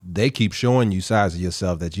they keep showing you sides of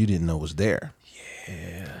yourself that you didn't know was there.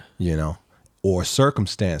 Yeah. Or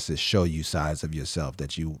circumstances show you sides of yourself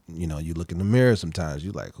that you look in the mirror sometimes,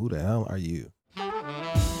 you're like, who the hell are you?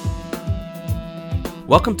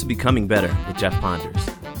 Welcome to Becoming Better with Jeff Ponders.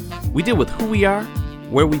 We deal with who we are,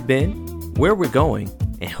 where we've been, where we're going,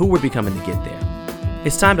 and who we're becoming to get there.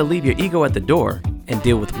 It's time to leave your ego at the door and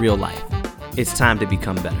deal with real life. It's time to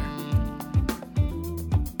become better.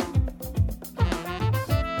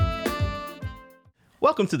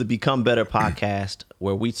 Welcome to the Become Better podcast,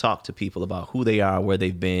 where we talk to people about who they are, where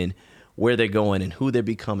they've been, where they're going, and who they're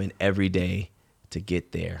becoming every day to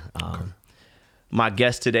get there. My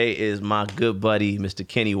guest today is my good buddy, Mr.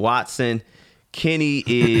 Kenny Watson. Kenny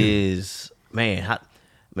is,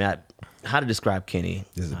 how to describe Kenny?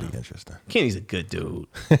 This will be interesting. Kenny's a good dude.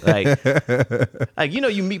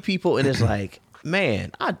 You meet people and it's like,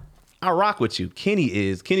 man, I rock with you.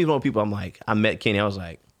 Kenny's one of the people I met Kenny, I was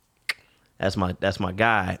like, that's my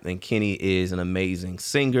guy. And Kenny is an amazing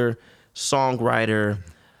singer, songwriter,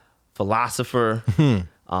 philosopher,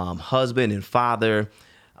 husband and father.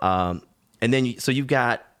 And then you've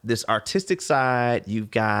got this artistic side, you've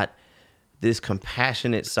got this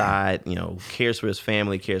compassionate side, cares for his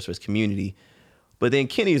family, cares for his community. But then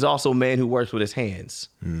Kenny is also a man who works with his hands.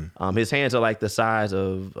 His hands are like the size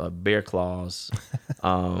of bear claws.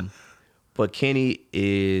 But Kenny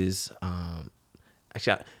is,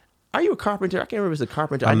 actually, are you a carpenter? I can't remember if it's a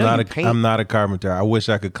carpenter. I'm not a carpenter. I wish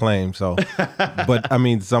I could claim so. But I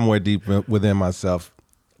mean, somewhere deep within myself,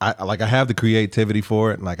 I have the creativity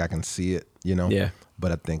for it, and I can see it, Yeah.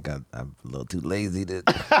 But I think I'm a little too lazy to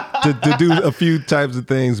do a few types of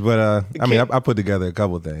things. But I put together a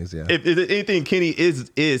couple of things. Yeah. If anything, Kenny if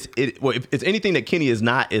it's anything that Kenny is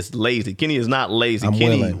not, it's lazy. Kenny is not lazy.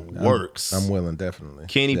 Kenny works. I'm willing, definitely.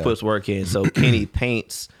 Kenny puts work in. So Kenny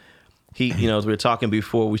paints. He, as we were talking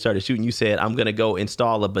before we started shooting, you said, I'm gonna go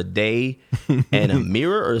install a bidet and a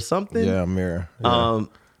mirror or something. Yeah, a mirror. Yeah.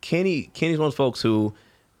 Kenny's one of those folks who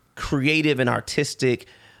creative and artistic,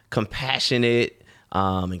 compassionate,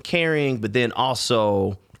 and caring, but then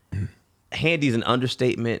also handy's an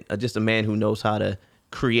understatement. Just a man who knows how to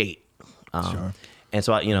create. Sure. And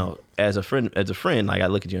so as a friend, I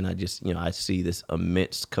look at you and I see this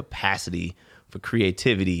immense capacity for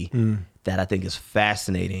creativity that I think is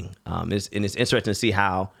fascinating. It's interesting to see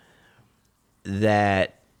how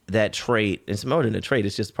that trait, it's more than a trait,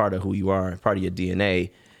 it's just part of who you are, part of your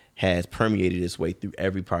DNA, has permeated its way through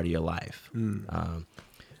every part of your life.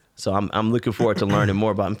 So I'm looking forward to learning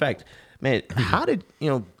more about. In fact, man, how did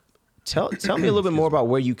tell me a little bit more about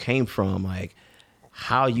where you came from, like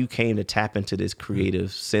how you came to tap into this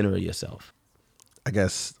creative center of yourself. I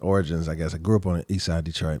guess origins. I grew up on the east side of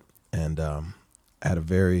Detroit, and I had a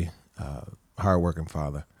very hardworking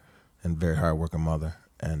father and very hardworking mother,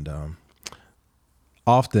 and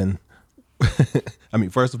often.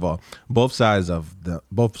 First of all, both sides,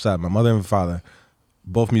 my mother and father,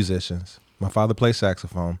 both musicians. My father played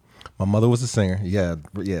saxophone. My mother was a singer. Yeah,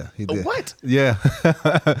 he did. What? Yeah,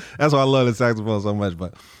 that's why I love the saxophone so much.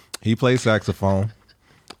 But he played saxophone.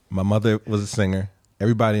 My mother was a singer.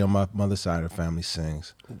 Everybody on my mother's side of the family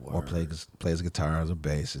sings or plays guitars or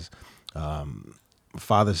basses.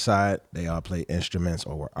 Father's side, they all play instruments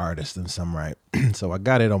or were artists in some right. So I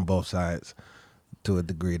got it on both sides to a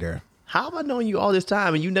degree there. How have I known you all this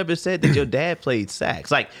time and you never said that your dad played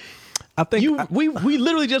sax? Like, I think we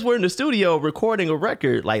literally just were in the studio recording a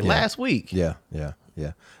record last week. Yeah.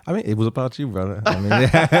 I mean, it was about you, brother.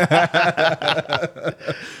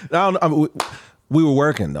 We were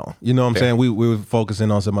working though. You know what I'm saying? We were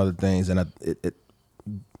focusing on some other things, and it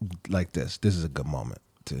like this. This is a good moment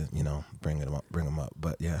to bring them up.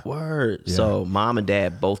 But yeah, word. Yeah. So mom and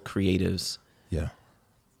dad both creatives. Yeah.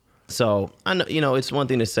 So I know it's one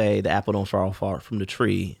thing to say the apple don't fall far from the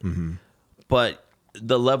tree, but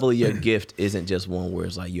the level of your gift isn't just one where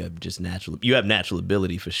it's like you have natural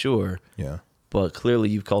ability for sure. Yeah. But clearly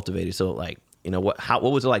you've cultivated. So what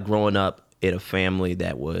was it like growing up in a family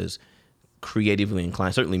that was creatively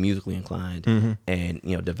inclined, certainly musically inclined, and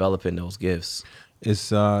developing those gifts?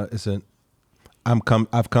 I've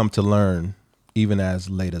come to learn even as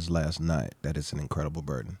late as last night that it's an incredible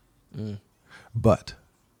burden. But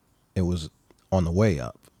it was on the way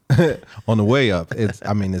up. On the way up,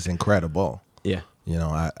 it's incredible. Yeah.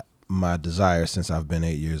 My desire since I've been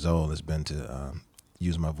 8 years old has been to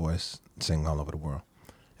use my voice, sing all over the world.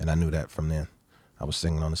 And I knew that from then. I was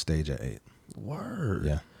singing on the stage at 8. Word.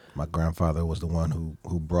 Yeah. My grandfather was the one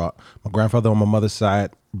who brought, my grandfather on my mother's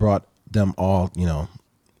side brought them all,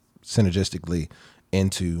 synergistically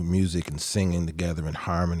into music and singing together in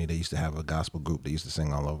harmony. They used to have a gospel group. They used to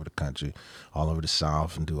sing all over the country, all over the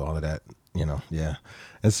South, and do all of that, yeah.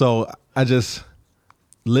 And so I just,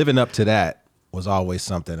 living up to that was always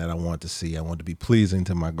something that I wanted to see. I wanted to be pleasing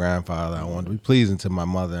to my grandfather. I wanted to be pleasing to my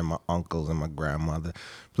mother and my uncles and my grandmother,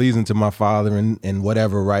 pleasing to my father in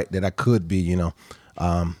whatever right that I could be,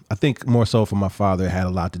 I think more so for my father, it had a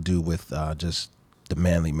lot to do with just the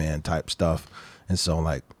manly man type stuff. And so,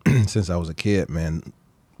 like, since I was a kid, man,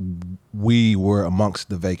 we were amongst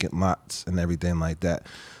the vacant lots and everything like that.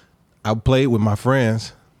 I played with my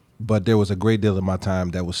friends, but there was a great deal of my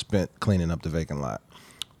time that was spent cleaning up the vacant lot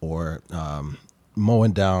or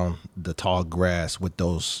mowing down the tall grass with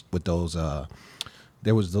those. It's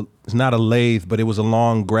not a lathe, but it was a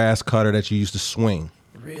long grass cutter that you used to swing.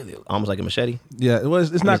 Really? Almost like a machete? Yeah, it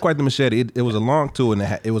was. It's not quite the machete. It was a long tool,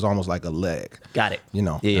 and it was almost like a leg. Got it.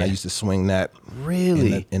 Yeah. Yeah. I used to swing that.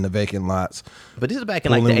 Really? In the vacant lots. But this is back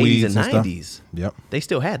in like the 80s and 90s. Yep. They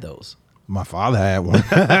still had those. My father had one.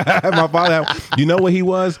 You know what he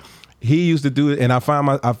was? He used to do it, and I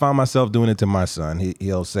found myself doing it to my son.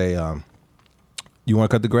 He'll say, "You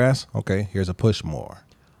want to cut the grass? Okay, here's a push mower."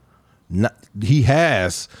 He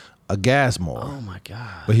has a gas mower. Oh my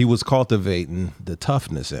God. But he was cultivating the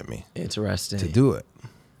toughness in me. Interesting. To do it,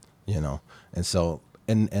 and so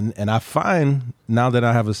and I find now that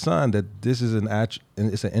I have a son that this is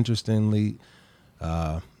it's an interestingly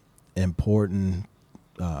important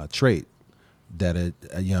trait that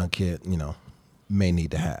a young kid may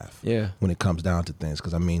need to have. Yeah. When it comes down to things,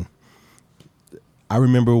 because I mean, I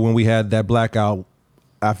remember when we had that blackout.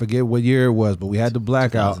 I forget what year it was, but we had the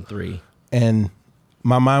blackout. 2003. And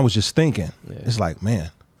my mind was just thinking, Yeah. It's like,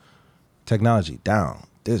 man, technology down,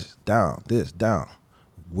 this down, this down.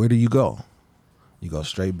 Where do you go? You go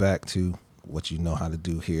straight back to what you know how to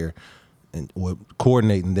do here, and we're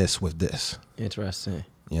coordinating this with this. Interesting.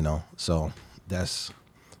 So that's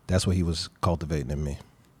what he was cultivating in me.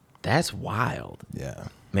 That's wild. Yeah,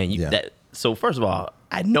 Man, yeah. So first of all,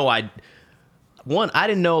 I didn't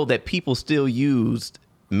know that people still used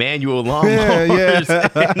manual lawnmowers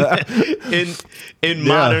in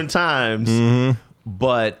modern times. Mm-hmm.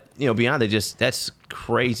 But beyond that, that's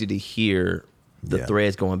crazy to hear the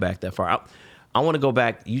threads going back that far. I want to go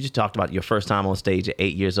back. You just talked about your first time on stage at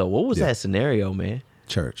 8 years old. What was that scenario, man?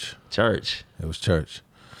 Church. It was church,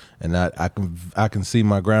 and I can see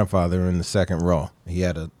my grandfather in the second row. He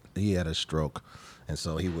had a stroke, and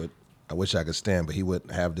so he would. I wish I could stand, but he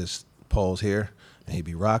would have this poles here, and he'd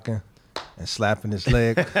be rocking and slapping his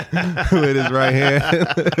leg with his right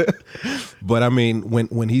hand. But I mean,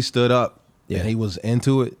 when he stood up and he was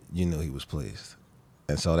into it, you knew he was pleased,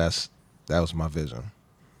 and so that was my vision.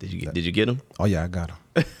 Did you get him? Oh yeah, I got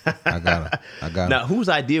him. I got him. Now, whose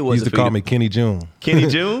idea He was used it to call me Kenny June. Kenny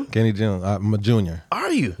June? Kenny June. I'm a junior.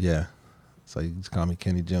 Are you? Yeah. So you just call me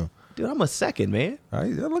Kenny June. Dude, I'm a second, man. All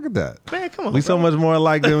right, look at that. Man, come on. We so much more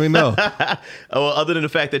alike than we know. Well, other than the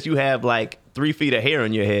fact that you have like 3 feet of hair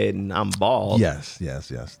on your head and I'm bald. Yes.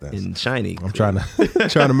 And shiny. I'm trying to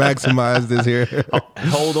maximize this here.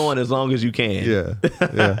 Hold on as long as you can.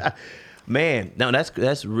 Yeah. Man, now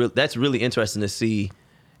that's really interesting to see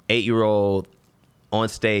 8-year-old on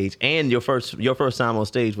stage, and your first time on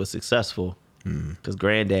stage was successful because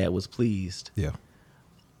Granddad was pleased. Yeah.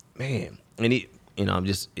 Man, and I'm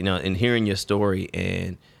just and hearing your story,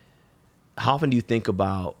 and how often do you think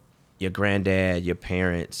about your granddad, your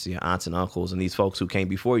parents, your aunts and uncles, and these folks who came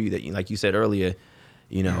before you that, like you said earlier,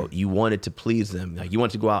 you wanted to please them, like you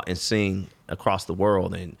wanted to go out and sing across the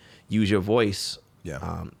world and use your voice,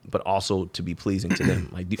 but also to be pleasing to them.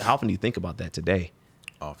 Like, how often do you think about that today?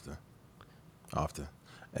 Often.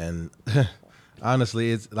 And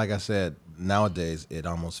honestly, it's like I said, nowadays it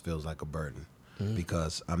almost feels like a burden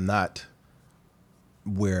because I'm not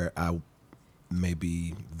where I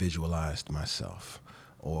maybe visualized myself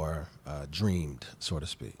or dreamed, so to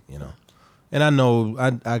speak, And I know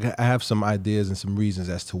I have some ideas and some reasons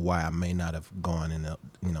as to why I may not have gone and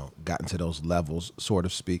gotten to those levels, so to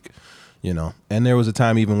speak, And there was a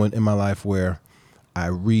time even in my life where I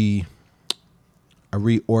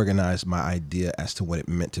reorganized my idea as to what it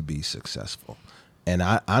meant to be successful. And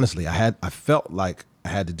I honestly, I felt like I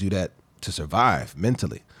had to do that to survive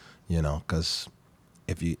mentally, because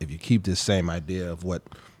if you keep this same idea of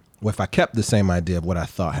if I kept the same idea of what I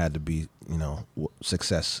thought had to be, what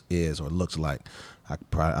success is or looks like, I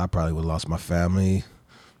probably would have lost my family,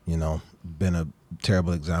 been a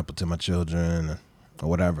terrible example to my children or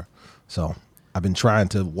whatever. So I've been trying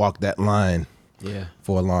to walk that line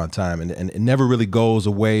for a long time, and it never really goes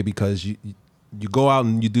away because you go out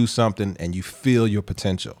and you do something and you feel your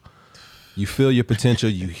potential. you feel your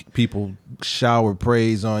potential. People shower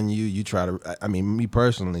praise on you. You try to. I mean, me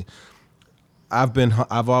personally,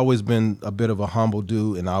 I've always been a bit of a humble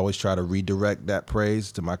dude, and I always try to redirect that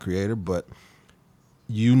praise to my creator. But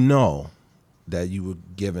you know that you were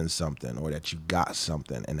given something, or that you got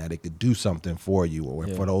something, and that it could do something for you, or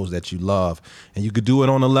for those that you love, and you could do it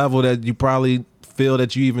on a level that you probably feel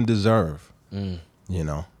that you even deserve. You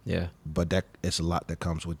know. Yeah. But that it's a lot that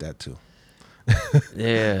comes with that too.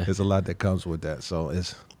 Yeah. There's a lot that comes with that. So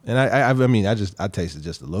it's, and I mean, I tasted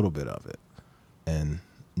just a little bit of it and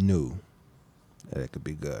knew that it could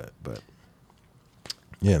be good, but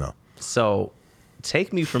you know. So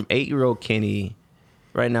take me from 8-year-old Kenny.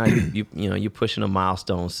 Right now, you know, you're pushing a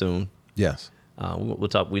milestone soon. Yes. We'll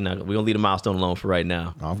talk. We're gonna leave the milestone alone for right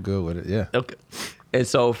now. I'm good with it. Yeah. Okay. And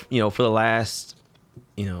so, you know, for the last,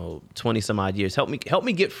 20 some odd years, help me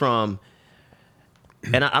get from,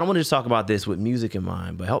 and I don't want to just talk about this with music in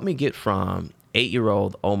mind, but help me get from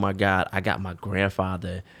 8-year-old, oh my God, I got my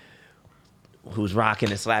grandfather who's rocking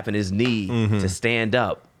and slapping his knee to stand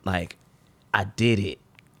up. Like, I did it.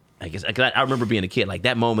 I remember being a kid, like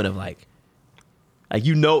that moment of like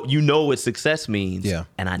you know what success means. Yeah.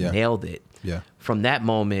 And I nailed it. Yeah. From that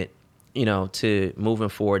moment, to moving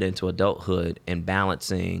forward into adulthood and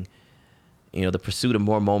balancing, the pursuit of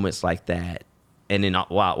more moments like that, and then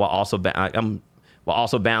while also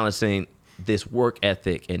balancing this work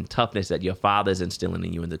ethic and toughness that your father's instilling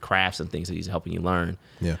in you, and the crafts and things that he's helping you learn.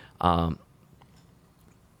 Yeah.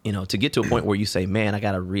 To get to a point where you say, man, I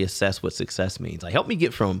got to reassess what success means. Like, help me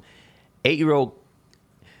get from 8-year-old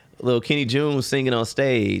little Kenny June singing on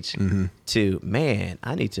stage to, man,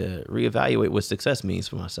 I need to reevaluate what success means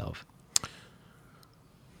for myself.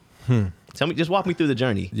 Just walk me through the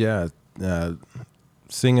journey. Yeah.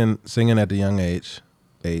 Singing at the young age,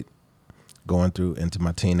 8, going through into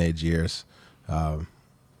my teenage years, part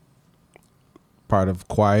of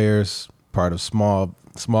choirs, part of small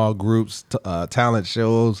groups, talent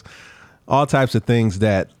shows, all types of things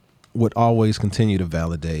that would always continue to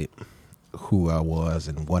validate who I was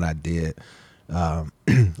and what I did.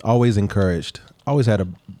 Always encouraged. Always had a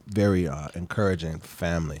very encouraging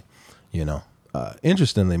family.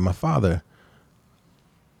 Interestingly, my father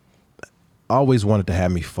always wanted to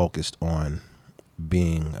have me focused on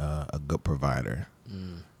being a good provider,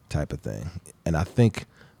 type of thing, and I think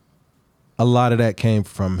a lot of that came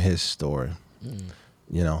from his story.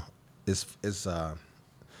 It's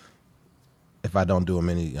if I don't do him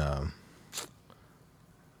any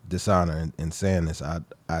dishonor in saying this, I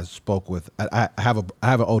spoke with I have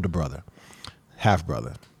an older brother, half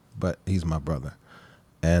brother, but he's my brother,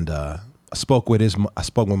 and I spoke with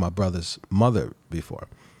my brother's mother before,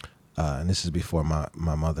 and this is before my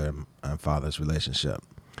mother and father's relationship.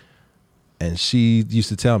 And she used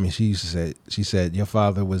to tell me, she said, your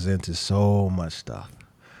father was into so much stuff.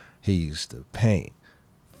 He used to paint,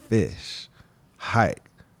 fish, hike,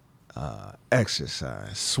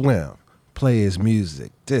 exercise, swim, play his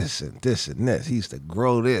music, this and this and this. He used to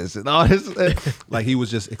grow this and all this. Like, he was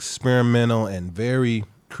just experimental and very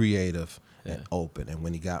creative and open. And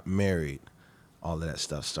when he got married, all of that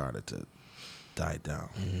stuff started to die down.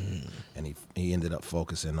 And he ended up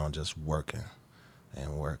focusing on just working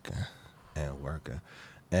and working and working.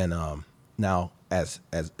 And now, as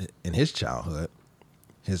in his childhood,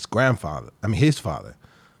 his father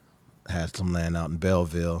had some land out in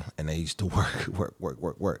Belleville, and they used to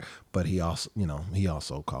work. But he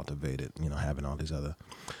also cultivated, having all these other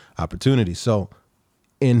opportunities. So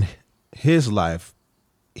in his life,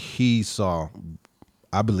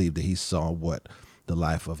 I believe that he saw what the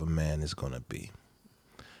life of a man is going to be.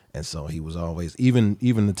 And so he was always, even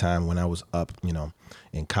the time when I was up,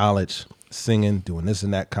 in college, singing, doing this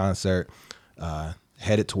and that concert,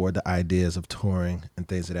 headed toward the ideas of touring and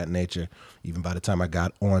things of that nature. Even by the time I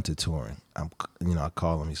got onto touring, I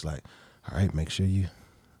call him. He's like, "All right, make sure you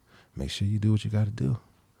do what you got to do."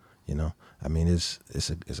 I mean, it's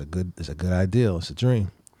a good ideal. It's a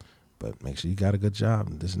dream, but make sure you got a good job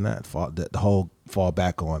and this and that. The whole fall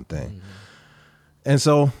back on thing. And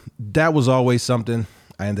so that was always something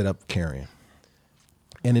I ended up carrying,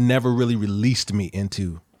 and it never really released me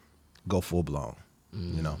into go full blown.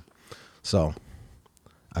 So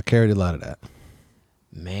I carried a lot of that.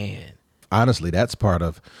 Man. Honestly, that's part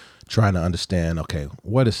of trying to understand, okay,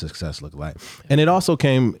 what does success look like? And it also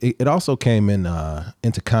came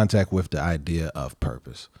into contact with the idea of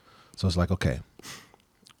purpose. So it's like, okay,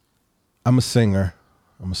 I'm a singer,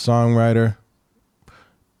 I'm a songwriter.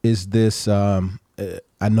 Is this, I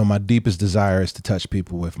know my deepest desire is to touch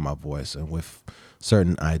people with my voice and with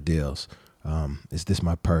certain ideals. Is this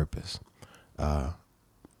my purpose?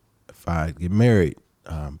 If I get married,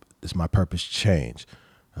 does my purpose change?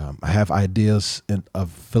 I have ideas of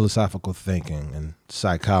philosophical thinking and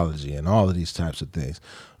psychology and all of these types of things.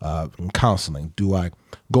 And counseling, do I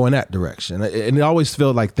go in that direction? And it always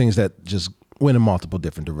felt like things that just went in multiple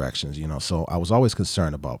different directions, you know. So I was always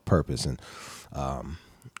concerned about purpose and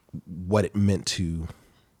what it meant to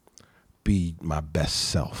be my best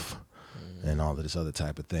self and all of this other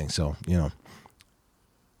type of thing. So, you know,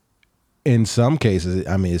 in some cases,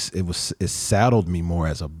 I mean, it saddled me more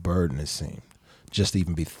as a burden, it seemed, just to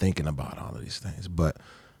even be thinking about all of these things. But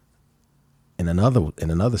in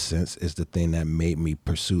another sense, is the thing that made me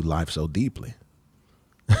pursue life so deeply.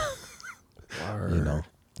 You know,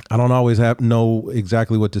 I don't always know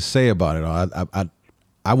exactly what to say about it.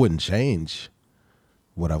 I wouldn't change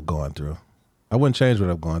what I've gone through. I wouldn't change what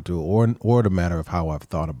I've gone through, or the matter of how I've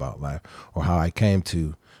thought about life, or how I came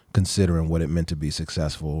to considering what it meant to be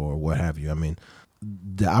successful, or what have you. I mean,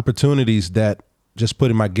 the opportunities that just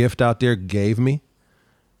putting my gift out there gave me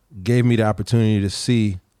the opportunity to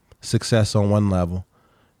see success on one level,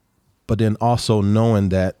 but then also knowing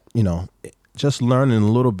that, you know, just learning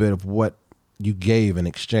a little bit of what you gave in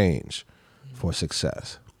exchange for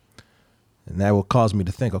success. And that will cause me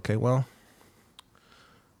to think, okay, well,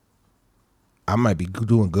 I might be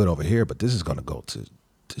doing good over here, but this is going to go to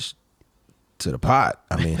the pot.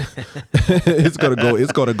 I mean, it's going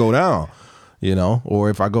to go down, you know,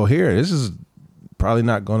 or if I go here, this is probably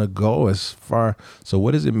not going to go as far. So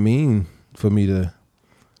what does it mean for me to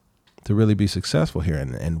really be successful here?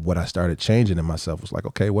 And what I started changing in myself was like,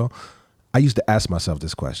 okay, well, I used to ask myself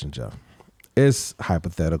this question, Jeff. It's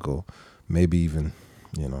hypothetical, maybe even,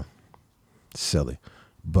 you know, silly,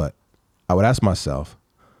 but I would ask myself,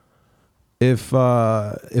 if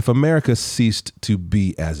America ceased to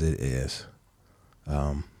be as it is,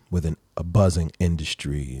 with a buzzing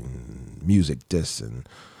industry and music this and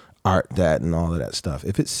art that and all of that stuff,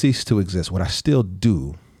 if it ceased to exist, would I still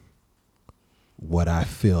do what I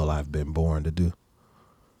feel I've been born to do?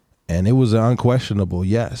 And it was an unquestionable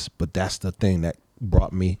yes, but that's the thing that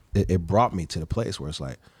brought me to the place where it's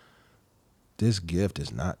like, this gift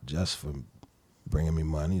is not just for bringing me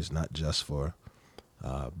money. It's not just for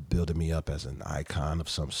building me up as an icon of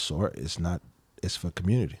some sort. It's for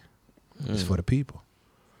community. It's for the people.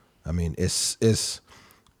 I mean, it's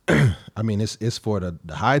for the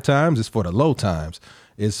high times. It's for the low times.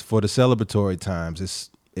 It's for the celebratory times.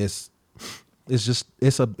 It's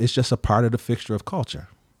just a part of the fixture of culture.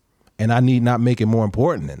 And I need not make it more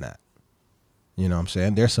important than that. You know what I'm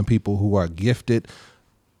saying? There's some people who are gifted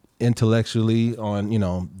intellectually on, you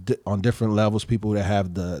know, on different levels, people that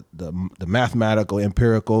have the mathematical,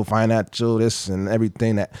 empirical, financial, this and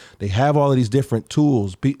everything, that they have all of these different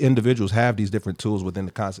tools. Individuals have these different tools within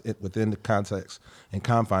the context and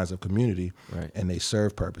confines of community, right, and they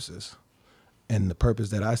serve purposes. And the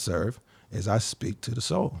purpose that I serve is I speak to the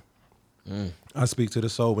soul. I speak to the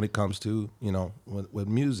soul when it comes to, you know, with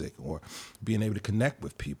music or being able to connect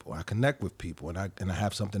with people. I connect with people, and I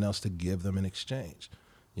have something else to give them in exchange.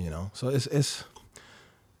 You know, so it's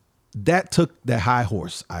that took the high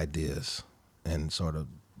horse ideas and sort of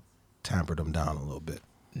tampered them down a little bit.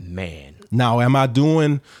 Man, now am I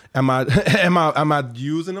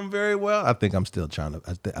using them very well? I think I'm still trying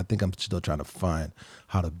to find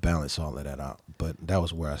how to balance all of that out. But that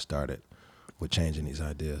was where I started with changing these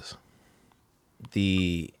ideas.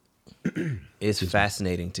 It's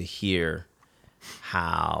fascinating to hear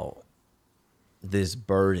how this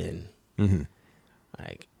burden. Mm-hmm.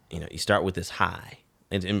 Like, you know, you start with this high,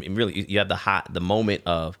 and really you have the moment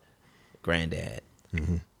of granddad,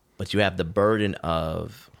 mm-hmm, but you have the burden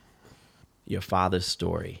of your father's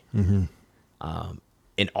story, mm-hmm,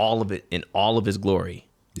 in all of his glory,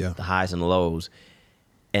 yeah, the highs and lows,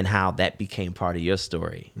 and how that became part of your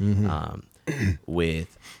story, mm-hmm,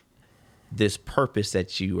 with this purpose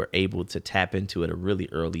that you were able to tap into at a really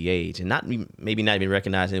early age, and maybe not even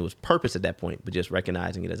recognizing it was purpose at that point, but just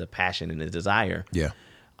recognizing it as a passion and a desire. Yeah.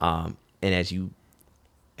 And as you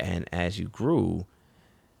grew,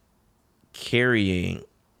 carrying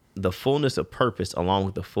the fullness of purpose along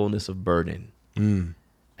with the fullness of burden.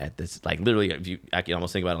 At this, like, literally, I can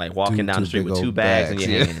almost think about it like walking down the street with two bags in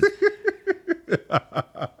your hand.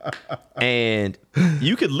 And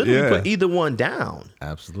you could literally put either one down.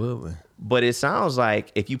 Absolutely. But it sounds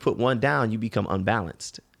like if you put one down, you become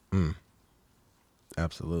unbalanced.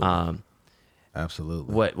 Absolutely.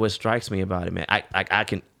 Absolutely. What strikes me about it, man,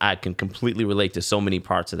 I can completely relate to so many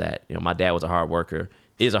parts of that. You know, my dad was a hard worker,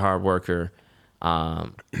 is a hard worker.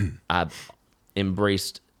 I've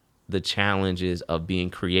embraced the challenges of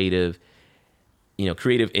being creative, you know,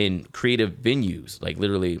 creative in creative venues, like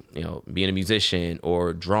literally, you know, being a musician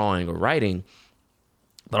or drawing or writing.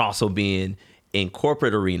 but also being in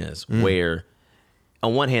corporate arenas where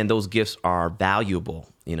on one hand, those gifts are valuable,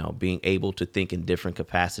 being able to think in different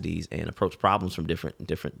capacities and approach problems from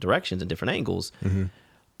different directions and different angles.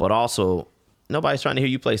 But also, nobody's trying to hear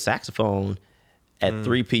you play saxophone at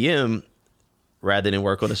 3 p.m. rather than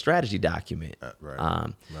work on a strategy document,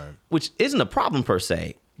 Right. which isn't a problem per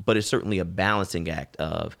se, but it's certainly a balancing act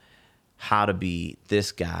of how to be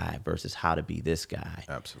this guy versus how to be this guy.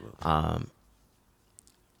 Absolutely.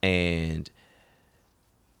 And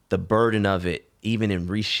the burden of it, even in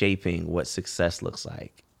reshaping what success looks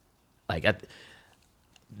like. Where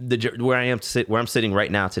I'm sitting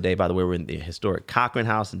right now today, by the way, we're in the historic Cochran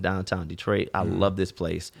House in downtown Detroit. I love this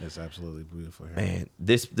place. It's absolutely beautiful here. Man,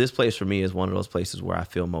 this place for me is one of those places where I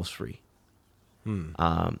feel most free.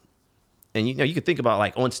 And you can think about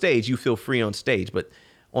like on stage, you feel free on stage, but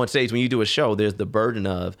on stage when you do a show, there's the burden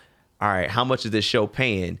of, all right, how much is this show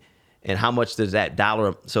paying? And how much does that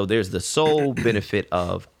dollar? So there's the sole benefit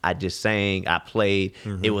of I just sang, I played,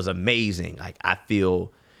 it was amazing. Like I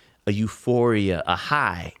feel a euphoria, a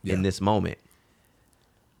high in this moment.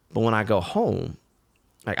 But when I go home,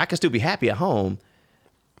 like I can still be happy at home.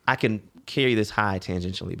 I can carry this high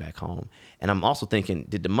tangentially back home. And I'm also thinking,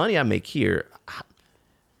 did the money I make here,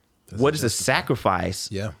 what is the sacrifice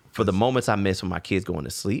for the moments I miss when my kids going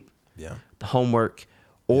to sleep? Yeah. The homework.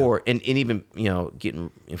 Or and even getting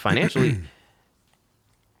financially,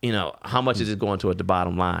 how much is it going toward the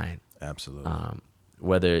bottom line? Absolutely.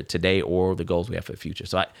 Whether today or the goals we have for the future.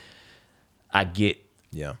 So I get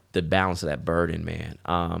the balance of that burden, man.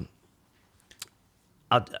 I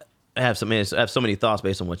have so many thoughts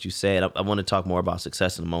based on what you said. I want to talk more about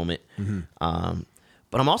success in a moment,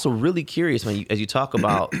 but I'm also really curious as you talk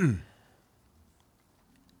about.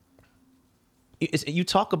 You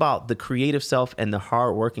talk about the creative self and the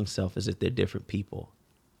hardworking self as if they're different people.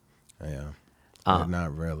 Yeah,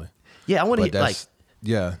 not really. Yeah, I want to hear like.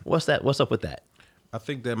 Yeah, what's that? What's up with that? I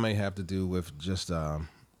think that may have to do with just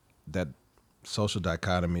that social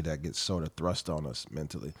dichotomy that gets sort of thrust on us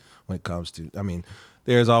mentally when it comes to. I mean,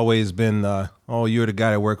 there's always been, oh, you're the guy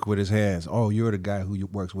that works with his hands. Oh, you're the guy who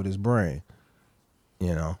works with his brain.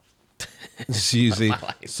 It's usually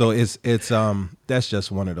so. It's that's just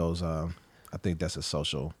one of those. I think that's a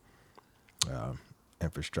social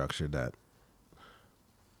infrastructure that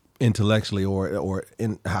intellectually or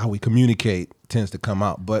in how we communicate tends to come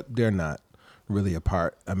out, but they're not really a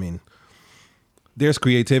part. I mean, there's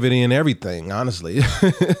creativity in everything, honestly.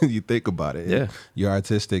 You think about it. Yeah. You're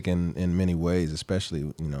artistic in many ways,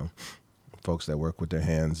 especially, folks that work with their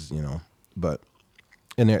hands, but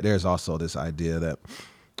and there's also this idea that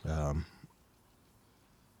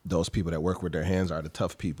those people that work with their hands are the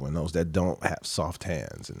tough people, and those that don't have soft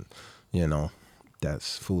hands, and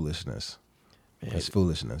that's foolishness. That's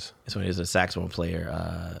foolishness. So there's a saxophone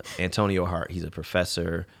player, Antonio Hart. He's a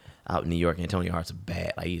professor out in New York. Antonio Hart's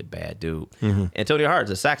he's a bad dude. Antonio Hart's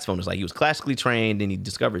a saxophonist. Like he was classically trained, and he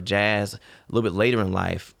discovered jazz a little bit later in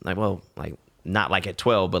life. Not like at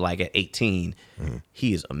 12, but like at 18.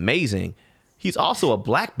 He is amazing. He's also a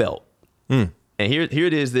black belt. And here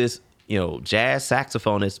it is. This jazz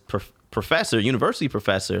saxophonist, professor, university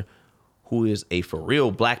professor, who is a for real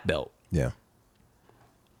black belt. Yeah.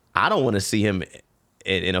 I don't want to see him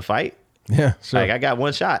in a fight. Yeah, sure. Like I got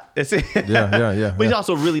one shot. That's it. Yeah. But he's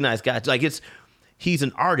also a really nice guy. Like he's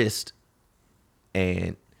an artist,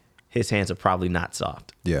 and his hands are probably not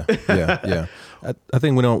soft. Yeah. I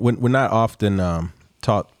think we're not often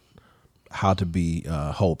taught how to be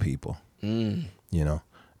whole people. And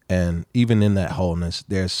even in that wholeness,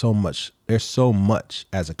 there's so much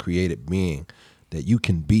as a created being that you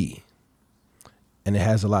can be. And it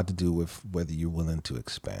has a lot to do with whether you're willing to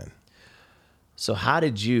expand. So how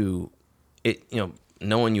did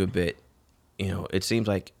knowing you a bit, it seems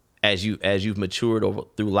like as you've matured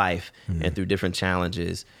through life and through different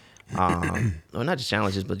challenges, well, not just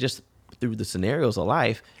challenges, but just through the scenarios of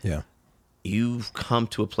life, you've come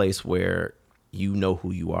to a place where you know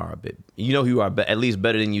who you are a bit. You know who you are, at least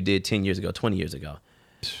better than you did 10 years ago, 20 years ago.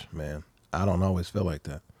 Man, I don't always feel like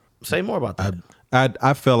that. Say more about that.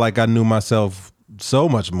 I felt like I knew myself so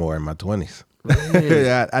much more in my 20s. Really?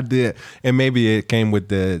 Yeah, I did. And maybe it came with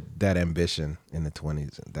that ambition in the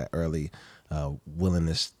 20s, that early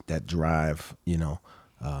willingness, that drive,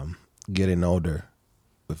 getting older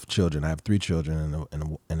with children. I have 3 children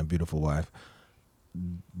and a beautiful wife.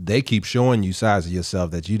 They keep showing you sides of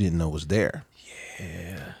yourself that you didn't know was there.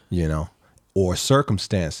 Yeah. Or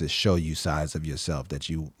circumstances show you sides of yourself that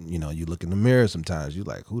you look in the mirror sometimes. You're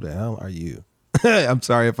like, who the hell are you? I'm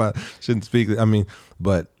sorry if I shouldn't speak. I mean,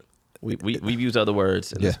 but We've used other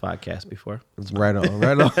words in this podcast before. Right on,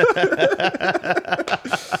 right on.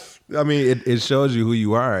 I mean, it shows you who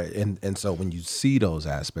you are, and so when you see those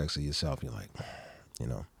aspects of yourself, you're like,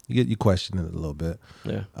 you question it a little bit.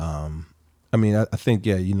 Yeah. I mean, I think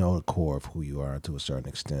you know the core of who you are to a certain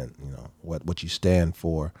extent. You know what you stand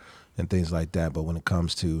for and things like that. But when it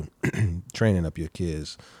comes to training up your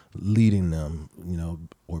kids, leading them,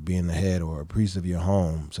 or being the head or a priest of your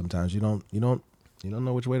home, sometimes you don't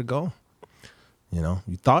know which way to go. You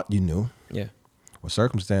thought you knew. Yeah. Or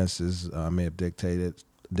circumstances may have dictated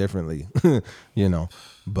differently,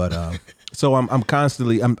 But so I'm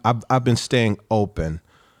constantly I've been staying open.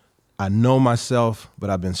 I know myself, but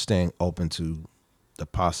I've been staying open to the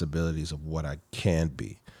possibilities of what I can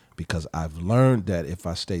be, because I've learned that if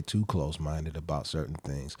I stay too close-minded about certain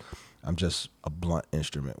things, I'm just a blunt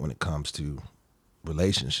instrument when it comes to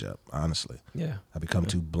relationship. Honestly, yeah, I become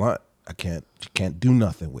too blunt. You can't do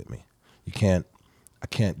nothing with me. I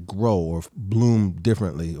can't grow or bloom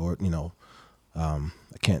differently, or I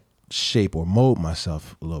can't shape or mold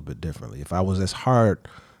myself a little bit differently. If I was as hard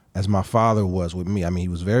as my father was with me, I mean, he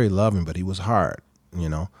was very loving, but he was hard.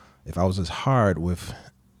 If I was as hard with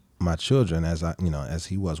my children as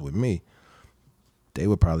he was with me, they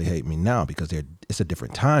would probably hate me now, because it's a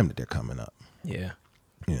different time that they're coming up. Yeah.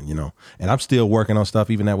 And I'm still working on stuff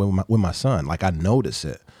even that with my son. Like, I notice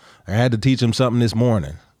it. I had to teach him something this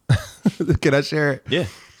morning. Can I share it? Yeah.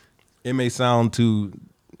 It may sound too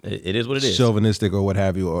it is what it is. Chauvinistic or what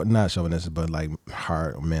have you, or not chauvinistic, but like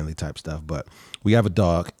hard or manly type stuff. But we have a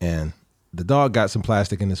dog, and the dog got some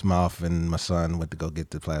plastic in his mouth, and my son went to go get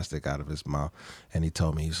the plastic out of his mouth, and he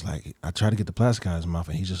told me, he's like, I tried to get the plastic out of his mouth,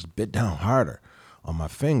 and he just bit down harder on my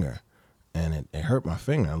finger, and it hurt my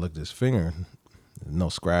finger. I looked at his finger, no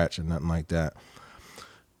scratch or nothing like that.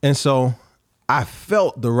 And so I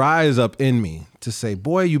felt the rise up in me to say,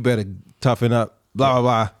 boy, you better toughen up, blah, blah,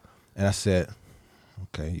 blah. And I said,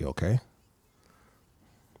 okay, you okay?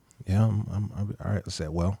 Yeah, I'm all right. I said,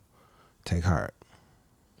 well, take heart.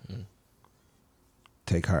 Mm-hmm.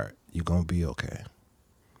 Take heart. You're going to be okay.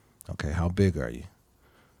 Okay, how big are you?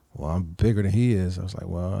 Well, I'm bigger than he is. I was like,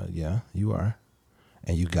 well, yeah, you are.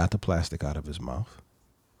 And you got the plastic out of his mouth.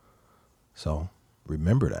 So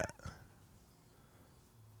remember that.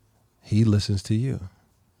 He listens to you.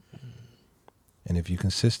 And if you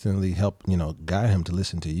consistently help, guide him to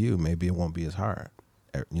listen to you, maybe it won't be as hard,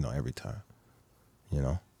 every time,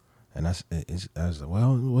 And I was like,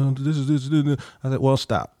 well, this is this. I said, well,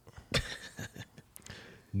 stop.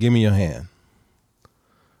 Give me your hand.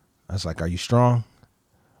 I was like, are you strong?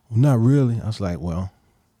 Well, not really. I was like, well,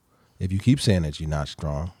 if you keep saying that you're not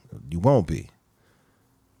strong, you won't be.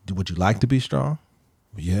 Would you like to be strong?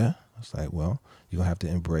 Yeah. I was like, well, you're going to have to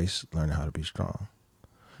embrace learning how to be strong.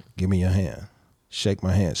 Give me your hand. Shake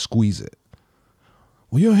my hand. Squeeze it.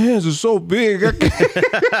 Well, your hands are so big.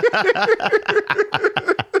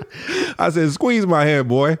 I said, squeeze my hand,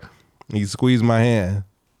 boy. He squeezed my hand.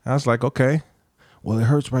 I was like, okay. Well, it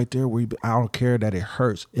hurts right there. I don't care that it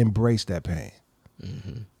hurts. Embrace that pain.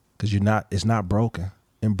 Because it's not broken.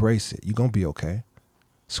 Embrace it. You're going to be okay.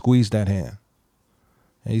 Squeeze that hand.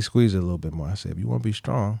 And he squeezed it a little bit more. I said, if you want to be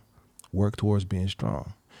strong, work towards being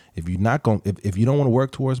strong. If you're not going, if you don't want to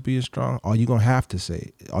work towards being strong, all you're going to have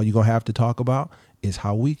to talk about is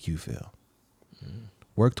how weak you feel.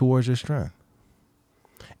 Work towards your strength.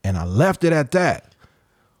 And I left it at that.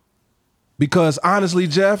 Because honestly,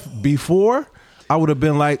 Jeff, before I would have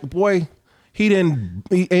been like, boy, he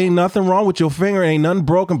ain't nothing wrong with your finger, ain't nothing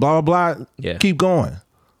broken, blah, blah, blah. Yeah. Keep going.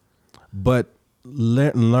 But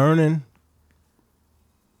learning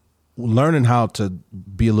how to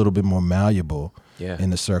be a little bit more malleable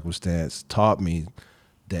in the circumstance taught me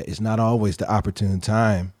that it's not always the opportune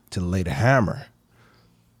time to lay the hammer.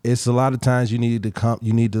 It's a lot of times you need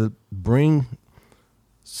to bring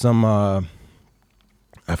some,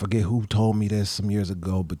 I forget who told me this some years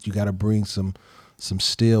ago, but you got to bring some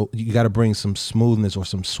steel, you got to bring some smoothness or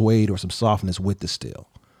some suede or some softness with the steel.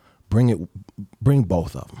 Bring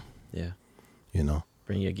both of them. Yeah.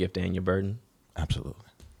 Bring your gift and your burden. Absolutely.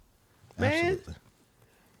 Man.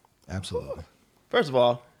 Absolutely. First of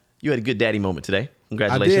all, you had a good daddy moment today.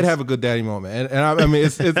 Congratulations. I did have a good daddy moment, and I mean,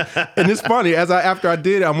 it's funny. After I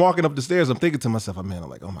did it, I'm walking up the stairs. I'm thinking to myself, I'm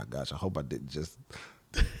like, oh my gosh, I hope I didn't just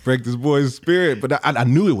break this boy's spirit. But I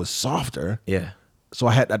knew it was softer. Yeah. So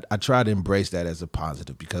I tried to embrace that as a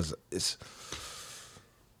positive, because it's,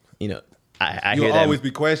 I you'll hear that. always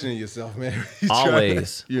be questioning yourself, man.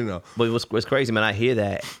 Always. But what's crazy, man, I hear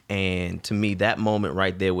that, and to me, that moment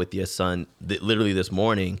right there with your son, literally this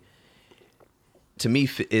morning, to me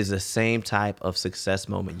is the same type of success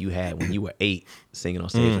moment you had when you were 8 singing on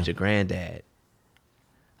stage with your granddad.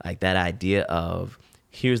 Like that idea of,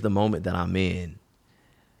 here's the moment that I'm in.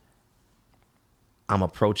 I'm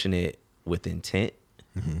approaching it with intent,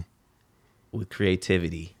 with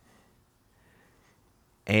creativity,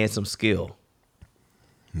 and some skill.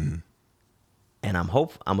 And I'm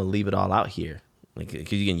gonna leave it all out here. Like,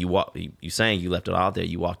 cause again, you sang, you left it all out there.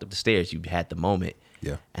 You walked up the stairs, you had the moment.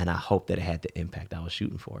 Yeah. And I hope that it had the impact I was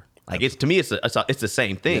shooting for. Like, it's, to me, it's the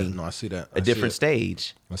same thing. Yeah, no, I see that. A different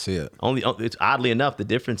stage. I see it. Only it's oddly enough, the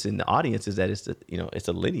difference in the audience is that it's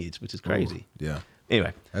a lineage, which is crazy. Ooh, yeah.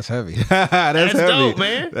 Anyway, that's heavy. That's heavy, dope,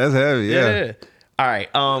 man. That's heavy. Yeah. All right.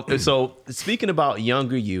 So speaking about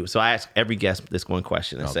younger you, so I ask every guest this one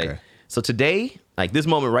question and say, so today, like this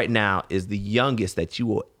moment right now, is the youngest that you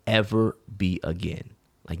will ever be again.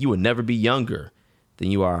 Like you will never be younger than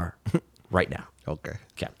you are right now. Okay.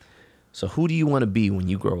 So who do you want to be when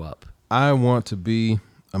you grow up? I want to be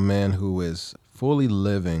a man who is fully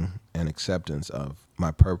living an acceptance of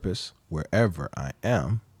my purpose wherever I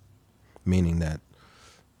am, meaning that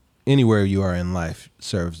anywhere you are in life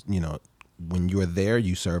serves, when you're there,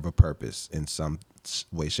 you serve a purpose in some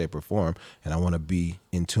way, shape, or form, and I want to be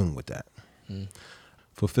in tune with that.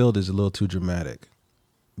 Fulfilled is a little too dramatic,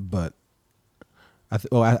 but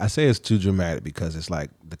I say it's too dramatic because it's like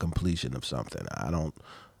the completion of something. I don't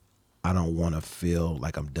want to feel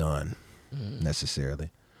like I'm done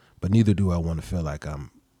necessarily, but neither do I want to feel like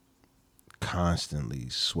I'm constantly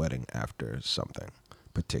sweating after something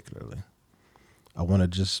particularly. I want to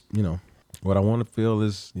just, what I want to feel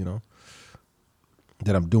is,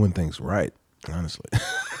 that I'm doing things right, honestly.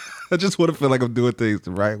 I just want to feel like I'm doing things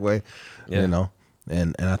the right way, and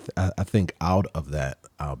I think out of that,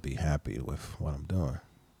 I'll be happy with what I'm doing.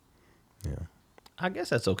 Yeah. I guess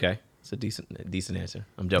that's okay. It's a decent answer.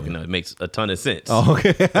 I'm joking. No, it makes a ton of sense. Oh, okay.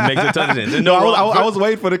 It makes a ton of sense. I was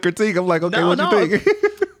waiting for the critique. I'm like, okay, what you think?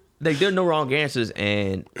 Like, there are no wrong answers,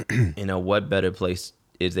 and what better place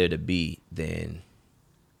is there to be than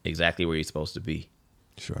exactly where you're supposed to be?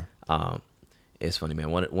 Sure. It's funny, man.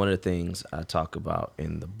 One of the things I talk about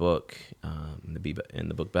in the book, in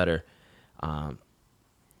the book Better, man,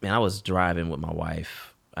 I was driving with my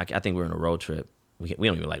wife. I think we were on a road trip. We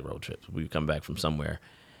don't even like road trips. We come back from somewhere,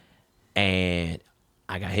 and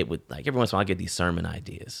I got hit with, like, every once in a while I get these sermon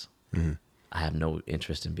ideas. I have no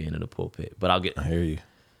interest in being in the pulpit, but I'll get. I hear you.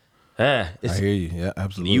 I hear you. Yeah,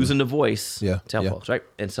 absolutely. Using the voice. Yeah. Tell folks, right?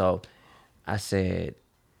 And so I said,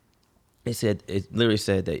 it literally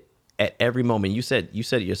said that at every moment, you said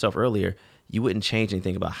it yourself earlier, you wouldn't change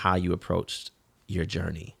anything about how you approached your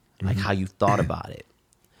journey, like how you thought about it.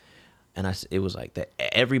 And it was like that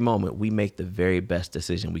at every moment we make the very best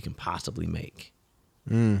decision we can possibly make.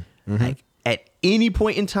 Like at any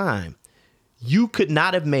point in time, you could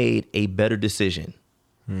not have made a better decision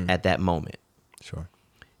at that moment. Sure.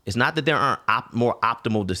 It's not that there aren't more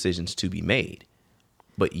optimal decisions to be made,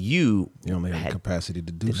 but you only have the capacity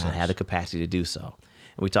to do so. Did not have the capacity to do so.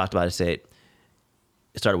 And we talked about it, it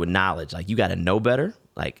started with knowledge. Like, you got to know better.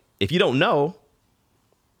 Like, if you don't know,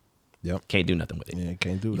 can't do nothing with it. Yeah,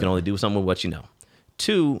 can't do that. You can only do something with what you know.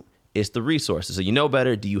 2, it's the resources. So you know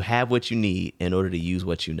better. Do you have what you need in order to use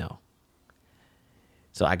what you know?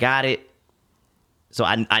 So I got it. So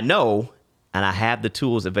I know, and I have the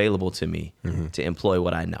tools available to me to employ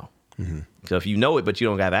what I know. So if you know it, but you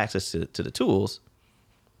don't have access to the tools,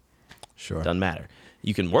 sure, doesn't matter.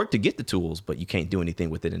 You can work to get the tools, but you can't do anything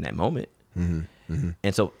with it in that moment. And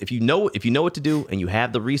so if you know what to do and you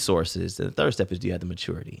have the resources, then the third step is, do you have the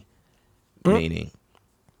maturity? Meaning,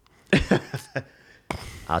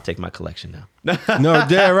 I'll take my collection now. No,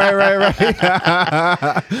 yeah, right.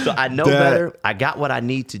 So I know better. I got what I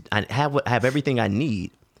need to. I have everything I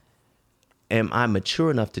need. Am I mature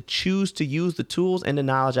enough to choose to use the tools and the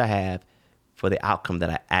knowledge I have for the outcome that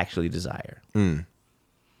I actually desire?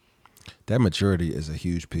 That maturity is a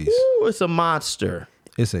huge piece. Ooh, it's a monster.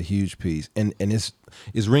 It's a huge piece, and it's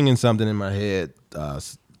ringing something in my head.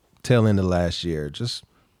 Tail end of last year, just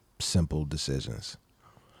simple decisions.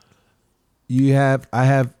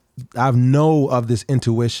 I know of this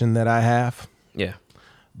intuition that I have. Yeah.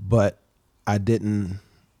 But I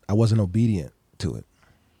wasn't obedient to it.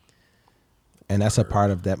 And that's a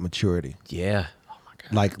part of that maturity. Yeah. Oh my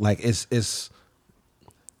God. Like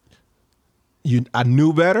I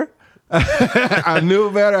knew better. I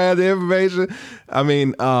knew better. I had the information. I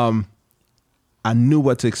mean, I knew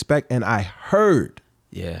what to expect, and I heard.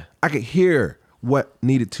 Yeah. I could hear what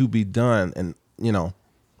needed to be done, and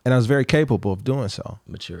and I was very capable of doing so.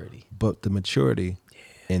 Maturity. But the maturity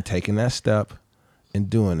in taking that step and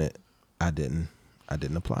doing it, I didn't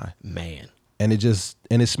apply. Man.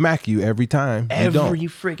 and it smack you every time. Every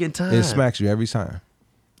freaking time. It smacks you every time.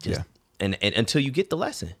 Just, and until you get the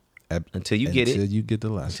lesson. Until you get Until you get the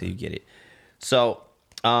lesson. Until you get it. So,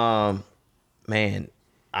 man,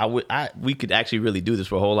 we could actually really do this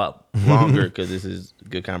for a whole lot longer because this is a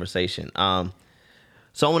good conversation.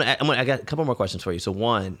 So I got a couple more questions for you. So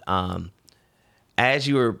one, as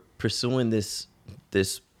you were pursuing this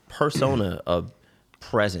persona of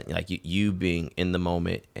present, like you being in the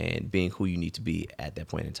moment and being who you need to be at that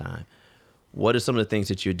point in time, what are some of the things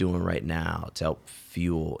that you're doing right now to help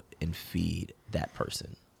fuel and feed that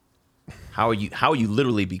person? How are you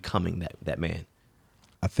literally becoming that man?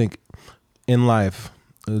 I think in life,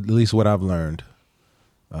 at least what I've learned,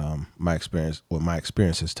 my experience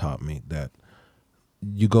has taught me that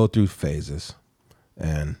you go through phases,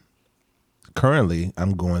 and currently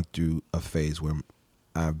I'm going through a phase where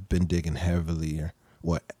I've been digging heavier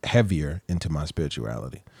into my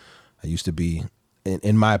spirituality. I used to be,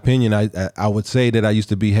 in my opinion, I would say that I used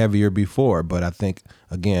to be heavier before, but I think,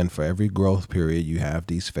 again, for every growth period, you have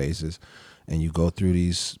these phases, and you go through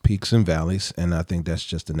these peaks and valleys, and I think that's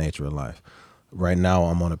just the nature of life. Right now,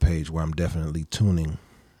 I'm on a page where I'm definitely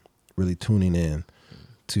really tuning in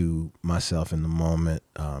to myself in the moment,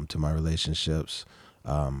 to my relationships.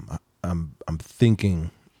 I'm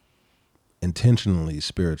thinking intentionally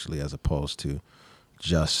spiritually as opposed to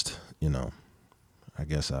just, I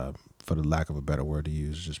guess for the lack of a better word to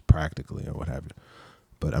use, just practically or what have you.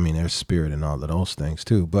 But I mean, there's spirit in all of those things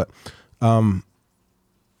too. But I'm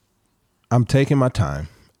taking my time,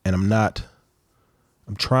 and I'm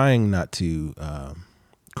trying not to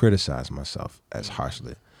criticize myself as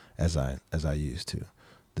harshly as I used to.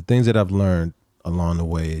 The things that I've learned along the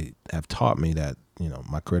way have taught me that,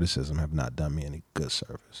 my criticism have not done me any good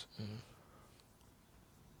service. Mm-hmm.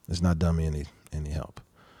 It's not done me any help,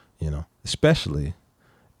 especially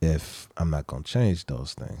if I'm not going to change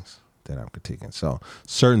those things that I'm critiquing. So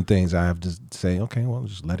certain things I have to say, okay, well,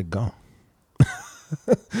 just let it go.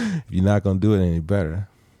 If you're not going to do it any better,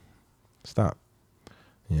 stop,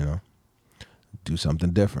 do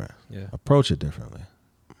something different, approach it differently.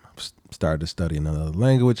 I've started to study another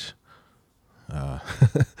language. I'm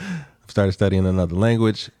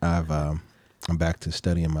back to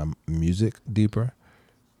studying my music deeper.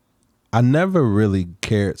 I never really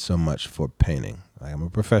cared so much for painting. Like, I'm a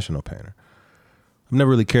professional painter. I've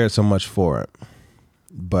never really cared so much for it,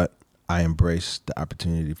 but I embraced the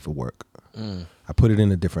opportunity for work. I put it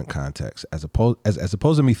in a different context, as opposed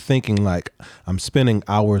to me thinking like I'm spending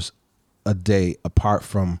hours a day apart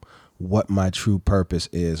from what my true purpose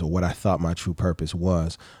is or what I thought my true purpose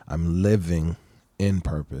was. I'm living in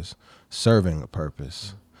purpose, serving a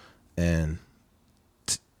purpose, and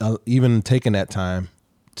even taking that time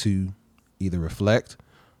to either reflect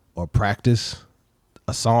or practice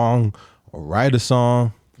a song or write a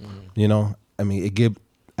song. I mean,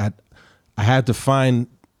 I had to find,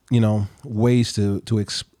 ways to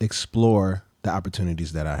explore the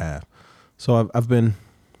opportunities that I have. So I've been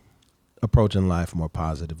approaching life more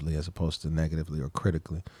positively as opposed to negatively or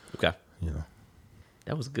critically. Okay.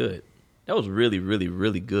 That was good. That was really, really,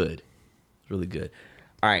 really good. Really good.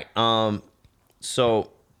 All right.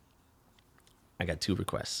 So I got two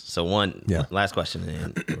requests. So one, last question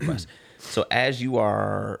and then request. So as you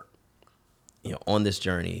are, on this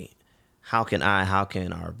journey, how can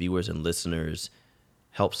our viewers and listeners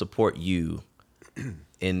help support you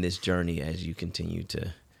in this journey as you continue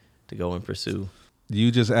to go and pursue?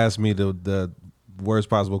 You just asked me the worst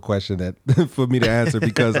possible question that for me to answer,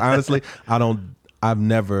 because honestly, I've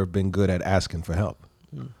never been good at asking for help.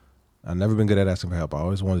 I've never been good at asking for help. I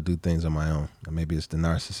always want to do things on my own. Maybe it's the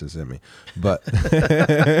narcissist in me, but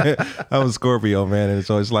I'm a Scorpio, man, and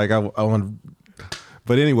so it's like I want.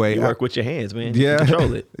 But anyway, you work with your hands, man. Yeah, you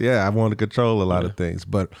control it. Yeah, I want to control a lot of things.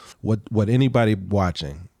 But what anybody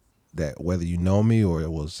watching, that whether you know me or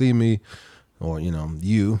will see me, or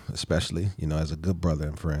you especially, as a good brother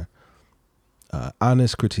and friend,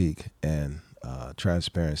 honest critique and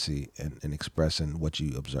transparency and expressing what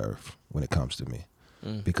you observe when it comes to me.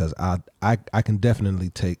 Because I can definitely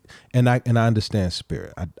take, and I understand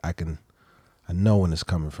spirit. I know when it's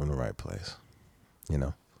coming from the right place,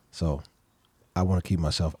 So I want to keep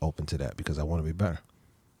myself open to that because I want to be better.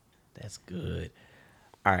 That's good.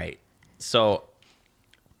 All right. So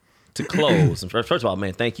to close, first of all,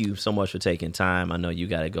 man, thank you so much for taking time. I know you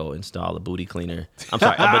got to go install a booty cleaner. I'm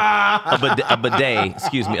sorry, a bidet.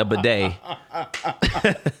 Excuse me, a bidet.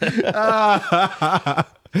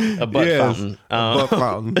 A butt fountain. A butt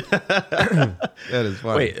fountain. That is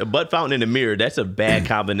funny. Wait, a butt fountain in the mirror. That's a bad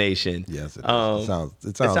combination. Yes, it is. It sounds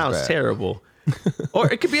it sounds bad. terrible.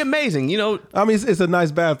 Or it could be amazing, you know. I mean, it's a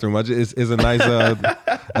nice bathroom. It's a nice.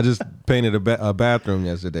 I just painted a bathroom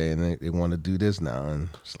yesterday, and they want to do this now, and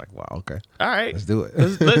it's like, wow, okay, All right, let's do it.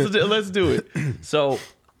 let's do it. So,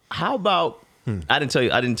 how about? I didn't tell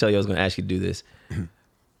you I was going to ask you to do this.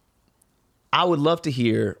 I would love to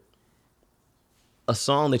hear a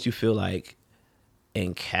song that you feel like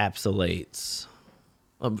encapsulates,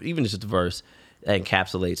 even just a verse that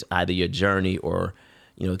encapsulates either your journey or,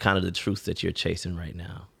 you know, kind of the truth that you're chasing right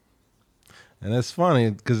now. And that's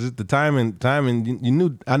funny because the timing, you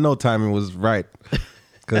knew. I know timing was right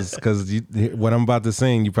because what I'm about to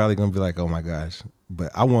sing, you're probably gonna be like, oh my gosh.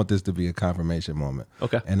 But I want this to be a confirmation moment.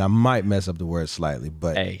 Okay. And I might mess up the word slightly,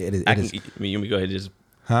 but Hey, it is. I mean, you go ahead and just,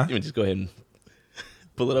 Huh? you just go ahead and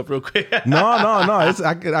pull it up real quick. No. It's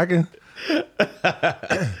I can.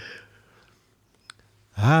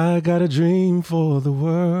 I got a dream for the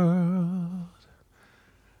world,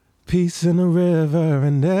 peace in the river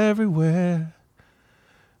and everywhere,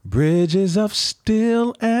 bridges of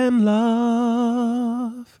steel and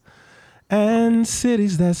love, and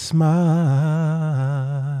cities that smile.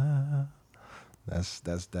 That's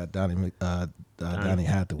that Donnie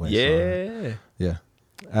Hathaway song. Yeah. Yeah.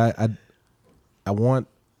 I want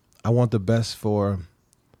the best for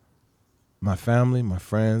my family, my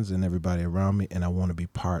friends, and everybody around me, and I want to be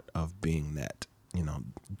part of being that, you know,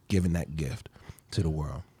 giving that gift to the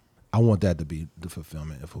world. I want that to be the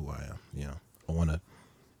fulfillment of who I am. You know, I want to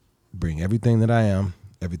bring everything that I am,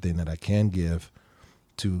 everything that I can give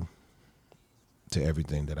to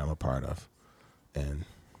everything that I'm a part of, and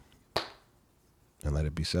let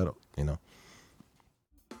it be settled, you know.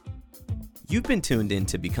 You've been tuned in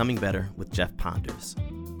to Becoming Better with Jeff Ponders.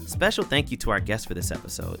 Special thank you to our guests for this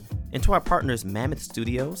episode and to our partners Mammoth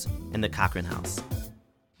Studios and the Cochran House.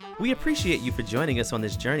 We appreciate you for joining us on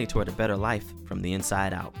this journey toward a better life from the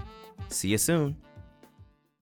inside out. See you soon.